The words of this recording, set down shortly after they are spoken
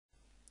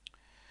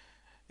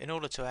In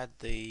order to add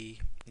the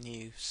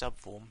new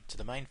subform to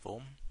the main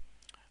form,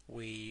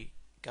 we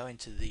go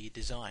into the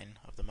design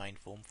of the main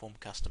form, Form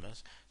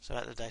Customers. So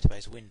at the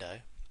database window,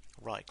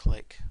 right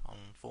click on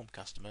Form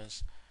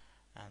Customers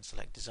and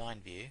select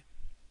Design View,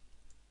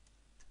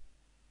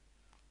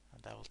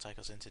 and that will take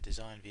us into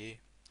Design View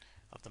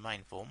of the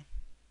main form.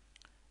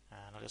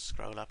 And I'll just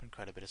scroll up and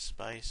create a bit of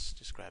space,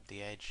 just grab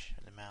the edge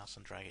of the mouse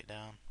and drag it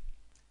down.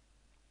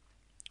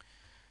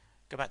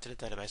 Go back to the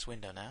database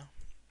window now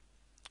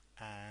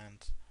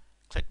and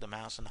click the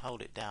mouse and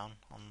hold it down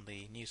on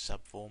the new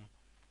subform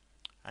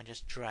and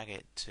just drag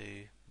it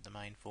to the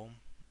main form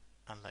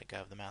and let go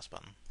of the mouse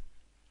button.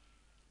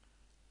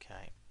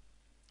 Okay,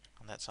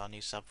 and that's our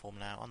new subform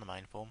now on the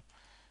main form.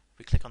 If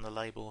we click on the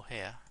label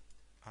here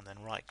and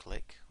then right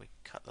click, we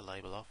can cut the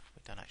label off.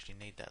 We don't actually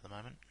need that at the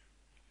moment.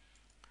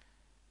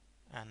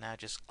 And now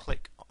just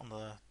click on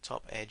the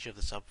top edge of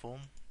the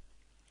subform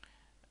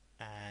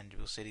and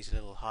you'll see these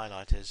little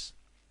highlighters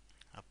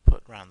are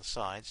put around the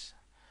sides.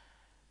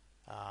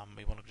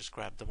 We want to just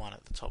grab the one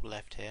at the top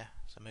left here,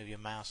 so move your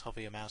mouse,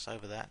 hover your mouse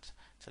over that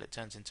until it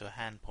turns into a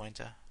hand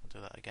pointer. I'll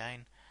do that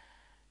again.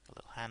 A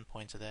little hand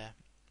pointer there.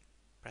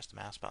 Press the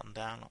mouse button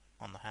down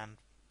on the hand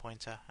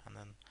pointer and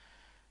then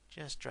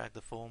just drag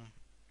the form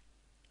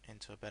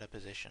into a better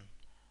position,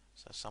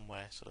 so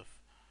somewhere sort of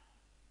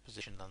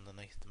positioned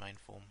underneath the main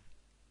form.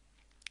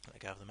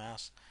 Let go of the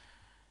mouse,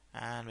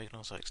 and we can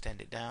also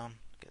extend it down,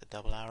 get the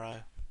double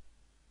arrow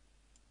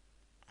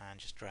and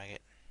just drag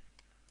it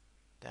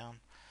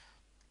down.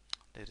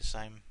 Do the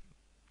same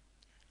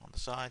on the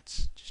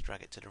sides, just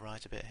drag it to the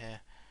right a bit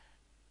here,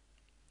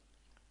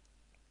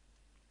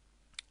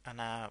 and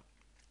now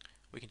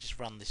we can just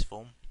run this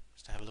form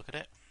just to have a look at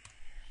it.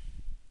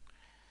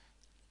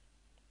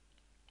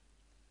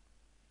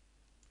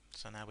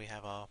 So now we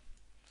have our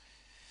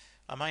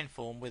main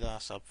form with our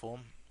subform.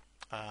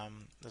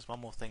 There's one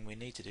more thing we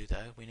need to do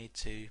though. We need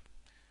to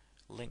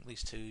link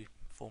these two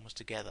forms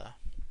together.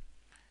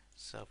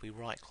 So if we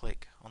right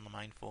click on the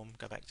main form,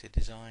 go back to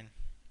Design,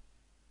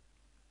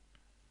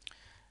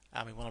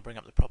 and we want to bring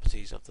up the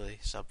properties of the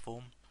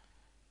subform.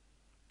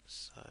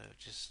 So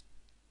just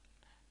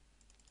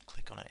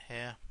click on it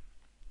here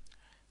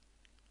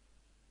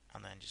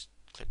and then just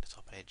click the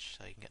top edge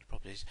so you can get the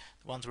properties.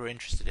 The ones we're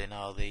interested in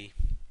are the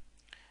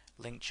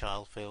link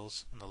child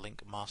fields and the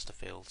link master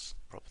fields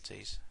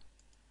properties.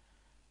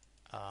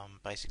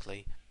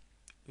 Basically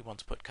we want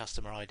to put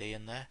customer ID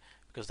in there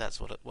because that's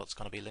what's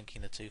going to be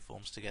linking the two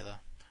forms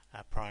together,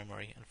 our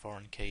primary and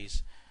foreign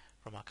keys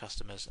from our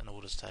customers and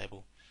orders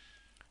table.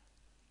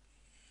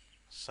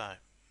 So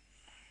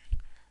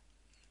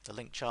the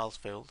link child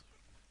field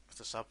is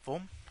the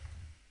subform.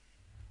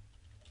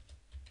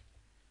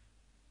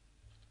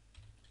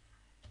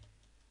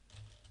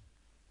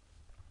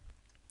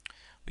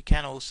 We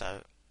can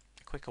also,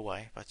 a quicker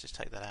way, if I just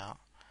take that out,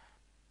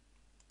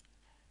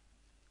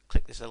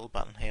 click this little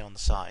button here on the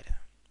side,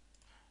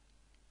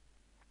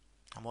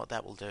 and what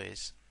that will do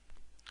is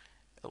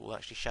it will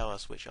actually show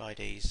us which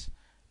IDs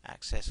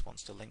Access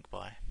wants to link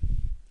by,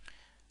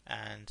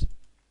 and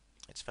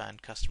it's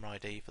found customer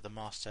ID for the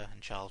master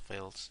and child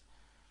fields,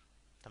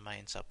 the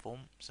main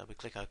subform. So we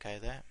click OK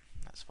there,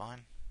 that's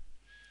fine,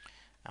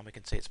 and we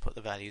can see it's put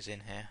the values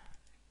in here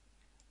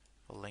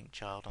for link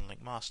child and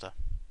link master.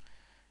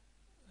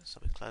 So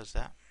we close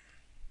that.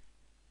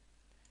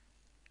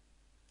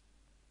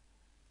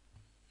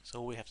 So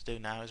all we have to do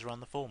now is run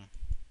the form.